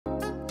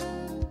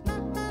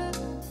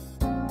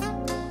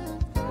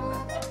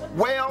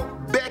Well,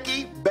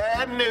 Becky,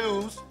 bad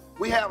news.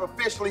 We have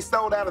officially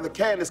sold out of the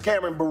Candace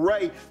Cameron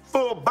Beret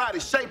full-body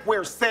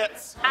shapewear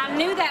sets. I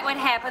knew that would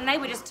happen. They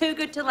were just too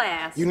good to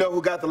last. You know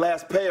who got the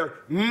last pair?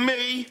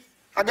 Me.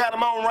 I got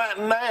them on right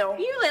now.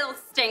 You little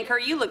stinker,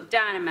 you look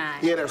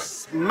dynamite. Yeah, they're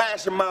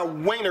smashing my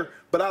wiener,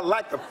 but I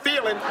like the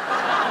feeling, and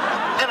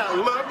I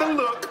love the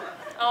look.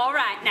 All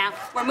right, now,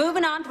 we're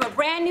moving on to a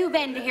brand new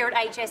vendor here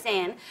at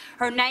HSN.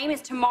 Her name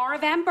is Tamara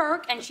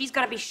VanBurke, and she's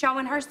going to be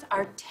showing her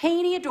our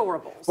teeny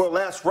adorables. Well,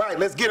 that's right.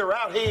 Let's get her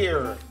out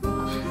here.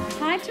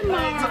 Hi, Tamara.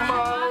 Hey,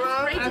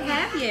 Tamara. Great to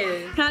have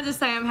you. Can I just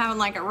say I'm having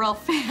like a real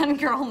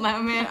fangirl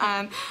moment.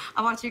 I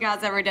watch you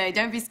guys every day.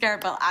 Don't be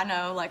scared, but I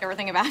know like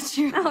everything about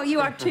you. Oh,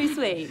 you are too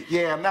sweet.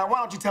 Yeah, now why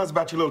don't you tell us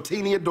about your little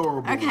teeny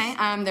adorables? Okay,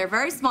 they're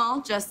very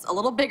small, just a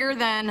little bigger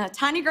than a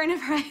tiny grain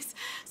of rice.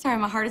 Sorry,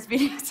 my heart is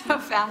beating so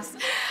fast.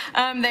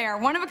 They are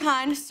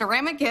one-of-a-kind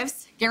ceramic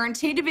gifts,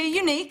 guaranteed to be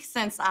unique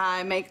since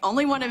I make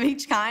only one of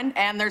each kind,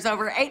 and there's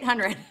over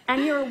 800.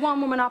 And you're a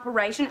one-woman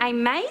operation.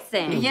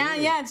 Amazing.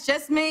 Yeah, it's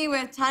just me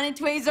with tiny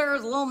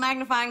tweezers, a little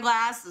magnifying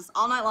glasses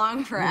all night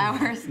long for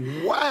hours.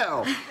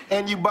 Wow.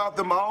 And you bought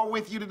them all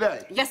with you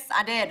today? Yes,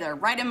 I did. They're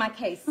right in my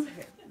case.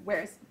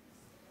 Where's...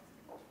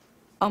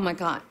 Oh, my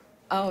God.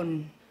 Oh,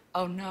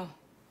 no.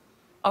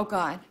 Oh,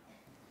 God.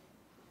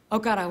 Oh,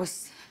 God, I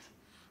was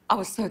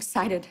so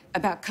excited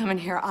about coming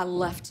here. I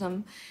left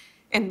them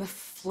in the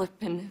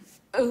flippin'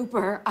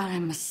 Uber.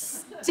 I'm a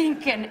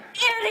stinking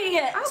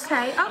idiot.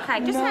 Okay,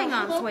 just hang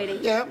on, sweetie.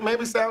 Yeah,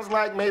 maybe sounds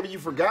like maybe you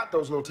forgot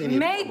those little teeny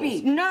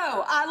Maybe.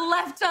 No, I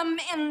left them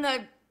in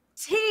the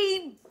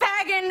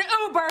tea-bagging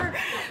Uber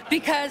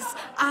because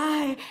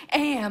I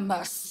am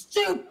a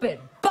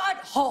stupid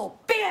butthole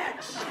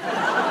bitch.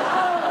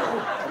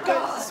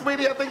 Okay,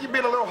 sweetie, I think you've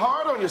been a little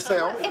hard on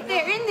yourself. If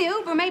they're in the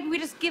Uber, maybe we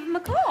just give them a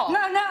call.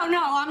 No,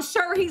 I'm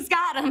sure he's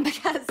got them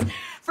because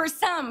for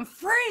some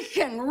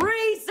freaking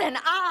reason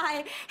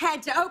I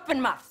had to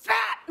open my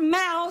fat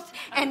mouth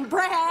and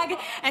brag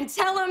and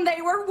tell him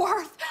they were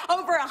worth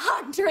over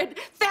 $100,000.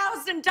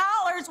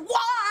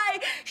 Why,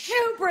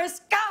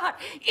 hubris, God,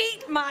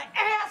 eat my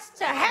ass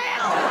to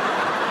hell.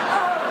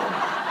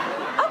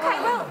 Okay,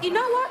 well, you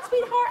know what,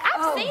 sweetheart?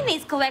 I've seen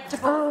these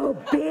collectibles. Oh,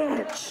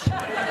 bitch.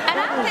 And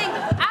I think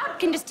I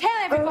can just tell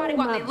everybody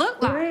what they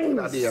look like. Good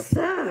idea.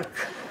 Suck.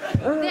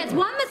 There's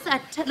one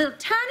that's a little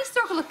tiny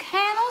circle of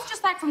candles,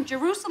 just like from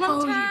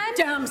Jerusalem times.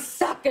 You dumb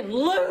sucking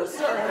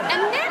loser.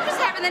 And they're just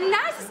having the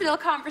nicest little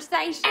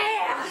conversation.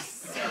 Ass.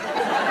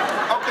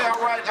 Okay,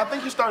 all right. I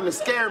think you're starting to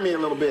scare me a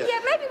little bit.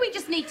 Yeah, maybe we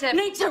just need to...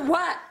 Need to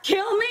what?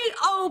 Kill me?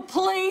 Oh,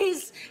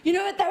 please. You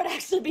know what? That would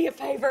actually be a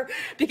favor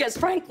because,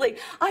 frankly,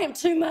 I am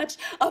too much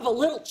of a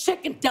little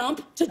chicken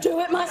dump to do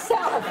it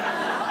myself.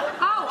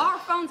 Oh, our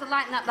phones are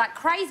lighting up like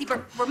crazy,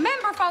 but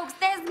remember, folks,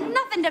 there's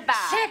nothing to buy.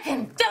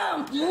 Chicken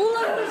dump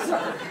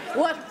loser.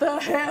 What the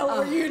hell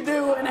are you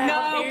doing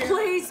out here? No,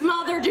 please,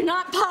 Mother, do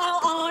not pile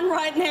on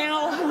right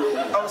now.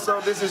 Oh, so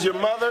this is your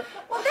mother?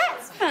 Well,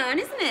 that's fun,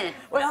 isn't it?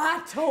 Well,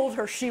 I told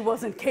her she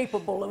wasn't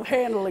capable of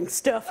handling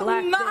stuff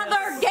like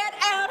Mother, get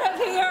out of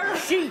here.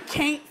 She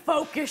can't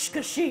focus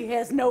because she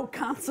has no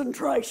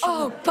concentration.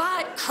 Oh,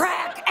 butt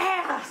crack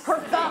ass. Her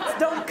thoughts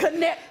don't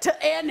connect to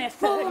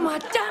anything. Oh, my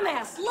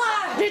dumbass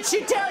life. Did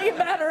she tell you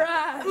about her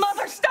eyes?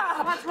 Mother,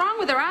 stop. What's wrong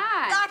with her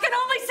eyes? I can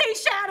only see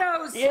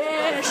shadows.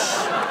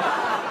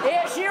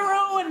 Yes, you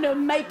ruined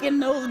them making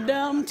those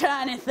dumb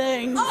tiny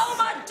things. Oh,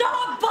 my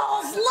dog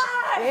balls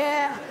life.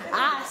 Yeah,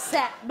 I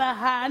sat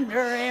behind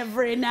her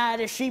every night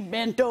as she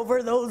bent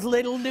over those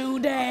little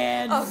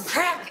doodads. A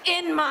crack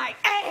in my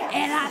ass.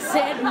 And I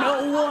said,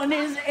 no one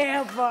is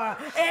ever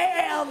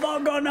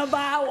gonna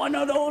buy one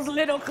of those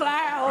little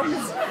clowns.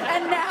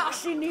 And now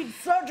she needs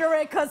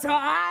surgery because her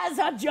eyes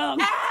are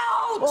junk. Ouch!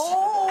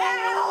 Oh.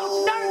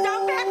 Ouch! No,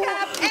 don't back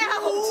up.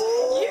 Ouch!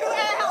 You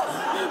ouch!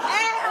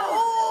 Ouch!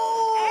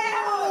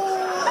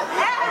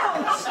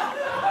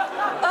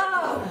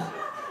 Oh.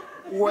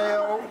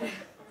 Well,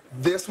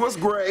 this was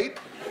great.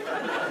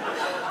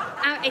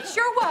 It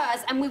sure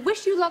was, and we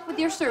wish you luck with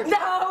your surgery.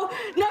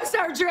 No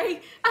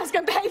surgery. I was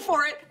gonna pay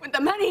for it with the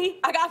money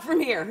I got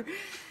from here.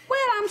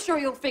 Well, I'm sure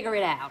you'll figure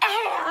it out.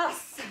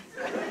 Ass!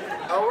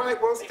 All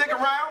right, well, stick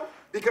around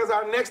because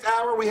our next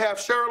hour we have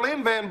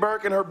Sherilyn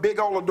VanBurke and her big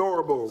old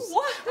adorables.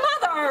 What?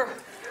 Mother!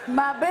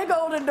 My big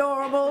old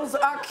adorables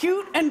are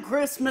cute and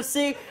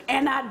Christmassy,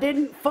 and I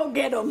didn't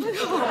forget them. So,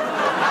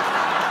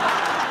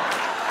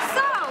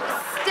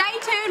 stay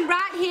tuned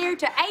right here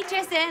to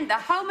HSN, the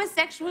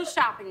Homosexual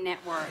Shopping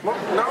Network. Well,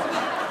 no,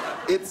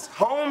 it's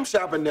Home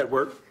Shopping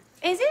Network.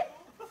 Is it?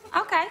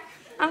 Okay.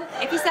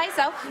 If you say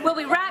so. We'll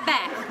be right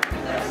back.